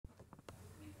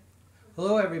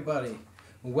Hello, everybody.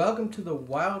 Welcome to the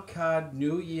Wild Card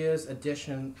New Year's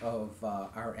edition of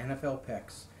our NFL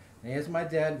picks. And here's my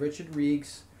dad, Richard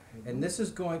Reegs, and this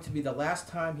is going to be the last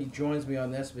time he joins me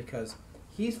on this because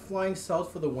he's flying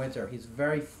south for the winter. He's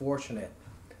very fortunate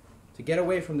to get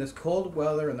away from this cold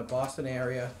weather in the Boston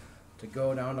area to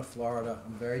go down to Florida.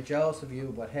 I'm very jealous of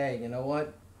you, but hey, you know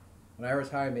what? When I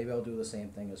retire, maybe I'll do the same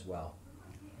thing as well.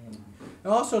 And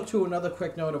also, too, another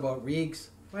quick note about Reegs.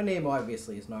 My name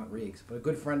obviously is not Reegs, but a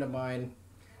good friend of mine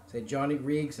said Johnny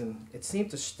Reegs, and it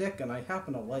seemed to stick, and I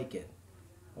happen to like it.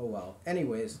 Oh well.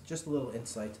 Anyways, just a little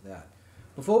insight to that.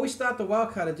 Before we start the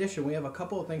Wildcard edition, we have a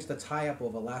couple of things to tie up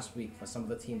over last week for some of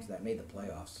the teams that made the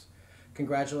playoffs.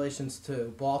 Congratulations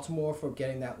to Baltimore for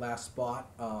getting that last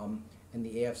spot in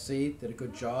the AFC. Did a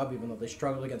good job, even though they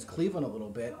struggled against Cleveland a little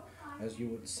bit, as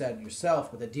you said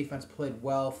yourself, but the defense played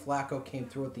well. Flacco came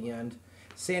through at the end.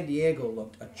 San Diego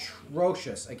looked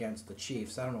atrocious against the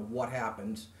Chiefs. I don't know what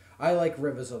happened. I like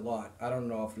Rivers a lot. I don't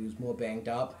know if he was more banged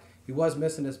up. He was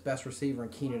missing his best receiver in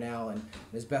Keenan Allen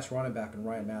and his best running back in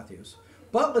Ryan Matthews.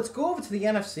 But let's go over to the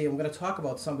NFC. I'm going to talk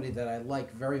about somebody that I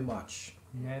like very much.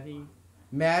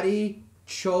 Matty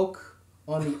Choke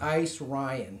on the ice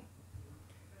Ryan.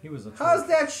 He was a How's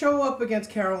that show up against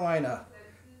Carolina?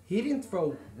 He didn't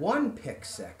throw one pick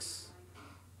six.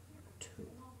 Two.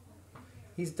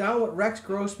 He's down with Rex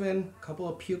Grossman, a couple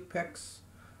of puke picks.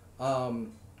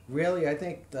 Really, I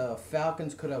think the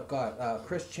Falcons could have got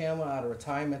Chris Chandler out of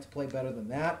retirement to play better than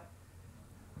that.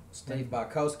 Steve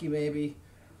Barkowski, maybe.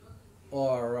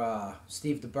 Or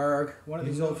Steve DeBerg. One of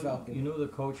these old Falcons. You knew the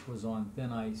coach was on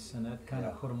thin ice, and that kind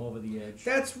of put him over the edge.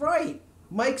 That's right.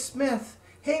 Mike Smith.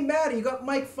 Hey, Matty, you got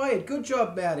Mike fired. Good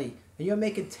job, Matty. And you're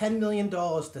making $10 million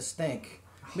to stink.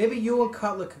 Maybe you and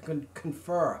Cutler can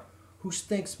confer who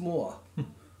stinks more.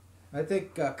 I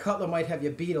think Cutler might have you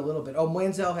beat a little bit. Oh,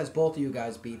 Manziel has both of you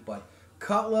guys beat, but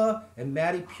Cutler and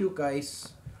Matty Puke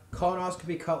Ice,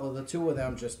 Colonoscopy Cutler, the two of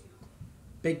them, just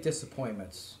big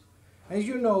disappointments. As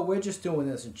you know, we're just doing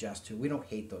this in jest too. We don't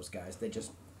hate those guys.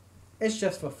 It's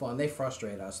just for fun. They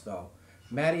frustrate us, though.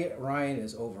 Matty Ryan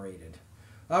is overrated.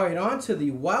 All right, on to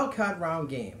the wild card round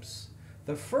games.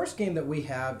 The first game that we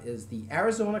have is the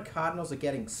Arizona Cardinals are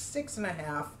getting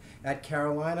 6.5 at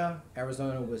Carolina.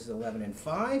 Arizona was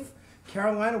 11-5.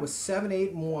 Carolina was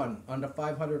 7-8-1, under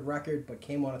 500 record, but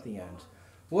came on at the end.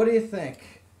 What do you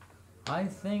think? I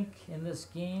think in this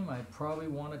game, I probably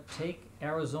want to take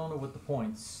Arizona with the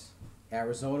points.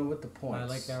 Arizona with the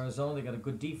points. I like Arizona. They got a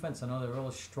good defense. I know they're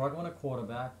really struggling at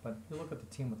quarterback, but you look at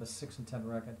the team with a 6-10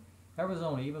 record.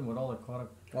 Arizona, even with all the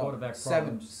quarterback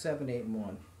problems,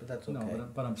 7-8-1, but that's okay. No,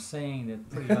 but I'm saying that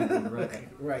pretty ugly record.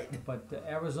 Right. But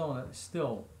Arizona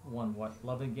still won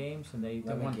 11 games, and they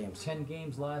won 10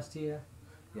 games last year.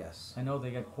 Yes. I know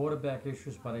they got quarterback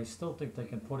issues, but I still think they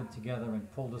can put it together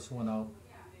and pull this one out.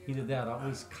 Either that or at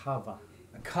least cover.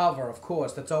 A cover, of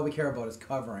course. That's all we care about is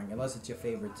covering, unless it's your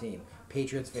favorite team.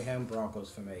 Patriots for him,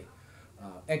 Broncos for me.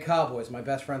 And Cowboys. My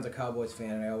best friend's a Cowboys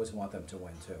fan, and I always want them to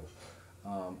win, too.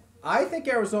 I think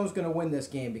Arizona's going to win this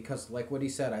game because, like what he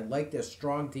said, I like their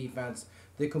strong defense.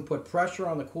 They can put pressure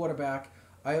on the quarterback.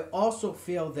 I also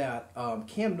feel that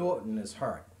Cam Newton is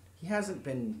hurt. He hasn't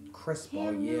been crisp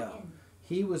all year.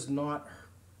 He was not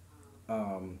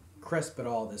crisp at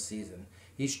all this season.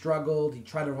 He struggled. He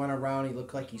tried to run around. He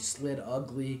looked like he slid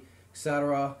ugly,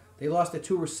 etc. They lost their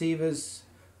two receivers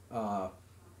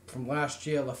from last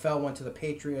year. LaFell went to the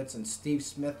Patriots, and Steve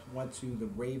Smith went to the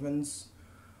Ravens.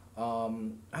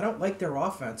 I don't like their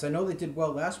offense. I know they did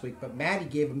well last week, but Matty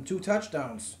gave them 2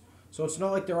 touchdowns. So it's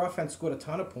not like their offense scored a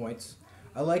ton of points.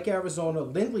 I like Arizona.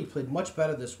 Lindley played much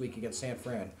better this week against San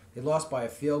Fran. They lost by a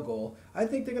field goal. I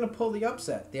think they're going to pull the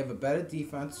upset. They have a better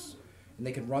defense, and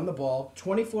they can run the ball.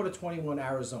 24-21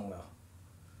 Arizona.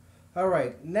 All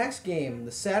right, next game,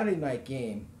 the Saturday night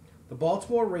game. The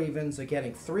Baltimore Ravens are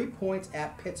getting 3 points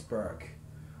at Pittsburgh.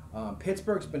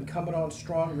 Pittsburgh's been coming on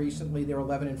strong recently. They're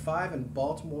 11-5, and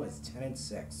Baltimore is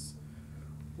 10-6.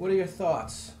 What are your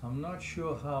thoughts? I'm not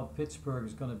sure how Pittsburgh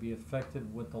is going to be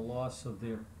affected with the loss of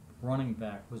their running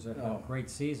back. Was a great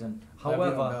season.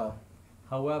 However,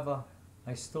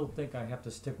 I still think I have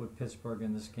to stick with Pittsburgh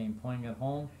in this game. Playing at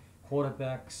home,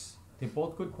 quarterbacks. They're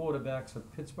both good quarterbacks.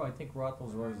 But Pittsburgh, I think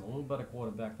Roethlisberger is a little better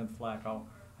quarterback than Flacco.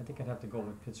 I think I'd have to go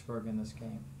with Pittsburgh in this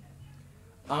game.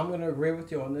 I'm going to agree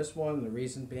with you on this one. The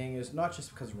reason being is not just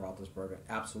because of Roethlisberger,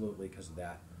 absolutely because of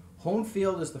that. Home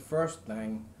field is the first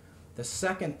thing. The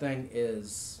second thing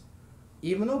is,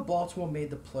 even though Baltimore made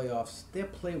the playoffs, their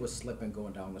play was slipping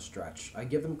going down the stretch. I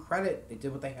give them credit. They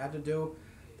did what they had to do.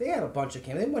 They had a bunch of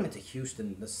games. They went into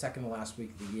Houston the second to last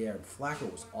week of the year, and Flacco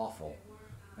was awful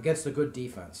against a good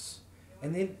defense.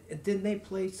 And then didn't they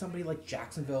play somebody like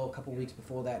Jacksonville a couple weeks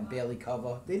before that and barely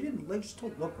cover? They just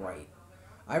don't look right.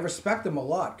 I respect them a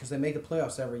lot because they make the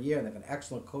playoffs every year and they have an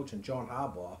excellent coach in John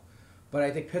Harbaugh. But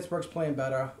I think Pittsburgh's playing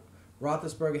better.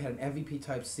 Roethlisberger had an MVP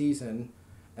type season,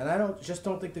 and I don't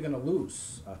think they're going to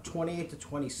lose. 28-20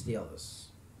 Steelers.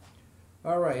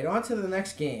 All right, on to the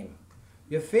next game.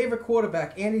 Your favorite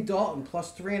quarterback, Andy Dalton,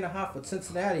 plus 3.5 with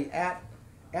Cincinnati at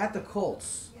the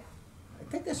Colts. I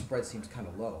think this spread seems kind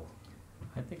of low.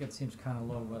 I think it seems kind of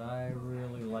low, but I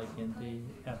really like Indy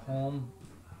at home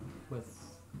with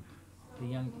the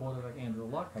young quarterback Andrew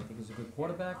Luck. I think he's a good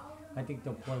quarterback. I think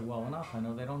they'll play well enough. I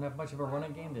know they don't have much of a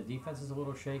running game. The defense is a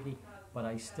little shaky, but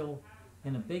I still,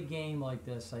 in a big game like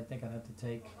this, I think I'd have to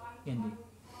take Indy.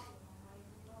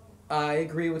 I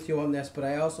agree with you on this, but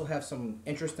I also have some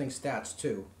interesting stats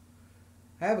too.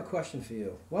 I have a question for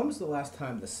you. When was the last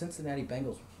time the Cincinnati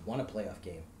Bengals won a playoff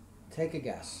game? Take a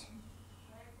guess.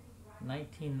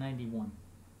 1991.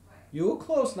 You were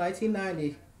close,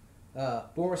 1990.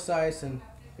 Boomer Esiason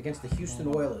against the Houston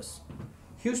Oilers.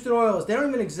 Houston Oilers, they don't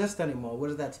even exist anymore. What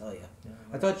does that tell you? Yeah,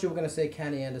 I thought you were going to say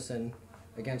Kenny Anderson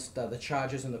against the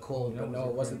Chargers in the cold, but no,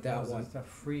 it wasn't that one. It was the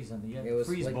freezing, It was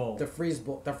freeze like bowl. the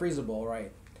Freezer Bowl,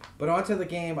 right. But on to the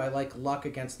game, I like Luck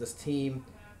against this team.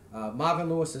 Marvin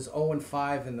Lewis is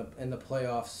 0-5 in the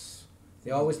playoffs.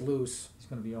 They always lose. He's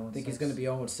going to be 0-6. I think he's going to be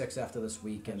 0-6 after this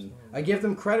week. And I give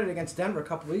them credit against Denver a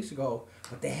couple weeks ago,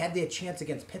 but they had their chance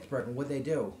against Pittsburgh, and what'd they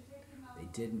do? They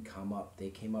didn't come up. They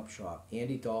came up short.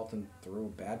 Andy Dalton threw a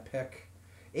bad pick.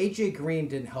 A.J. Green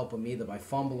didn't help him either by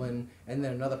fumbling, and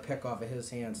then another pick off of his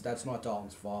hands. That's not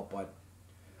Dalton's fault, but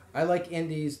I like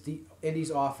Indy's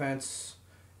offense.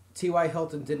 T.Y.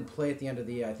 Hilton didn't play at the end of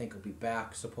the year. I think he'll be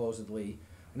back, supposedly.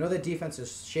 I know their defense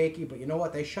is shaky, but you know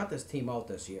what? They shut this team out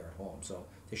this year at home, so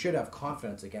they should have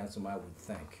confidence against them, I would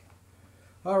think.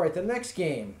 All right, the next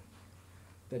game.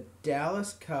 The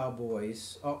Dallas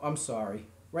Cowboys. Oh, I'm sorry.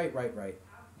 Right.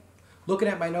 Looking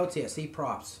at my notes here, see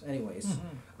props. Anyways,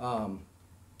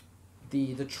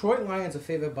 the Detroit Lions are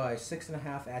favored by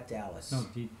 6.5 at Dallas. No,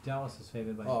 Dallas is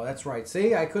favored by. Oh, that's right.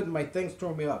 See, I couldn't. My things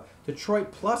threw me off.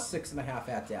 Detroit plus 6.5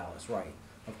 at Dallas. Right,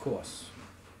 of course.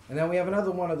 And then we have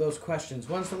another one of those questions.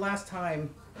 When's the last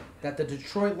time that the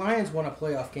Detroit Lions won a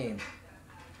playoff game?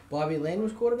 Bobby Lane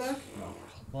was quarterback? No.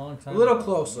 Long time. A little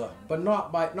closer, but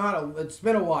not by it's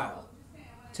been a while.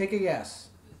 Take a guess.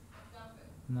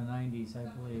 In the 90s, I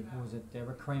believe. Who was it?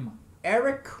 Eric Kramer.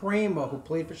 Eric Kramer, who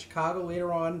played for Chicago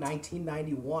later on,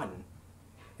 1991.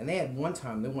 And they had one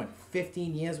time, they went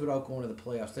 15 years without going to the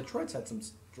playoffs. Detroit's had some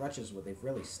stretches where they've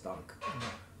really stunk.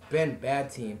 Been bad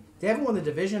team. They haven't won the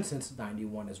division since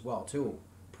 91 as well, too.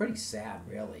 Pretty sad,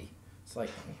 really. It's like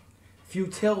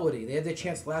futility. They had their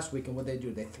chance last week, and what they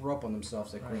do? They threw up on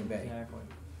themselves at Green Bay. Exactly.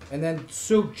 And then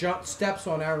Sue steps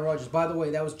on Aaron Rodgers. By the way,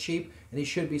 that was cheap, and he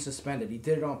should be suspended. He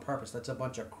did it on purpose. That's a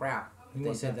bunch of crap.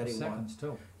 They said that he won.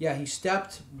 Too. Yeah, he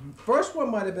stepped. First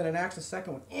one might have been an accident.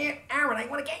 Second one, Aaron, I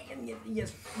want to get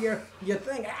your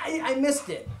thing. I missed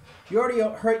it. You already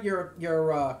hurt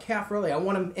your calf early. I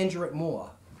want to injure it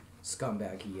more.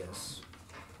 Scumbag he is.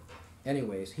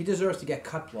 Anyways, he deserves to get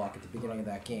cut block at the beginning of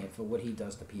that game for what he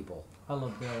does to people. I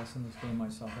love Dallas in this game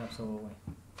myself, absolutely.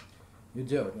 You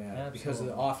do, man, because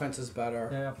the offense is better.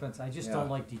 The offense. I just don't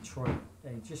like Detroit.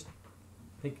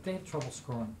 They have trouble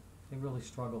scoring. They really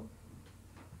struggle.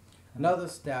 Another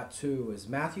stat too is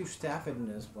Matthew Stafford in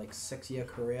his 6-year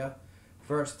career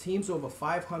versus teams over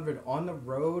 500 on the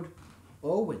road,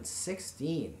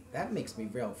 0-16. That makes me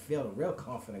feel real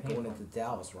confident going into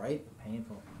Dallas, right?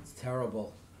 Painful. It's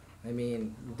terrible. I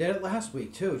mean, they did it last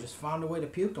week too. Just found a way to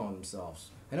puke on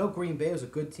themselves. I know Green Bay was a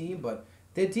good team, but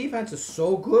their defense is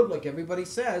so good, like everybody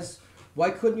says. Why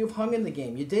couldn't you have hung in the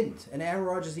game? You didn't. And Aaron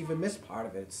Rodgers even missed part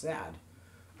of it. It's sad.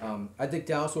 I think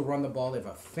Dallas will run the ball. They have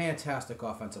a fantastic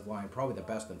offensive line, probably the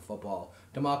best in football.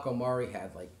 DeMarco Murray had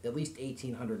at least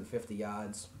 1,850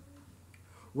 yards.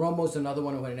 Romo's another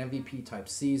one who had an MVP-type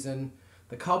season.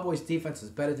 The Cowboys' defense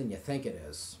is better than you think it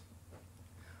is.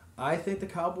 I think the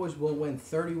Cowboys will win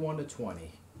 31-20.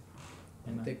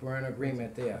 I think we're in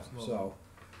agreement there. Absolutely. So,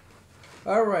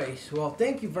 all right. Well,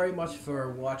 thank you very much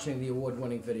for watching the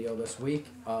award-winning video this week.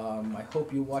 I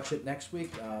hope you watch it next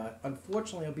week.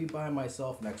 Unfortunately, I'll be by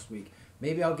myself next week.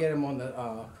 Maybe I'll get him on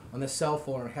the cell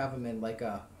phone and have him in like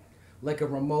a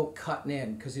remote cutting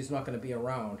in because he's not going to be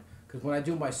around. Because when I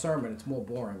do my sermon, it's more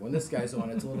boring. When this guy's on,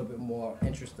 it's a little bit more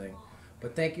interesting.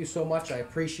 But thank you so much. I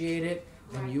appreciate it.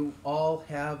 And you all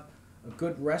have a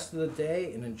good rest of the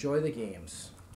day and enjoy the games.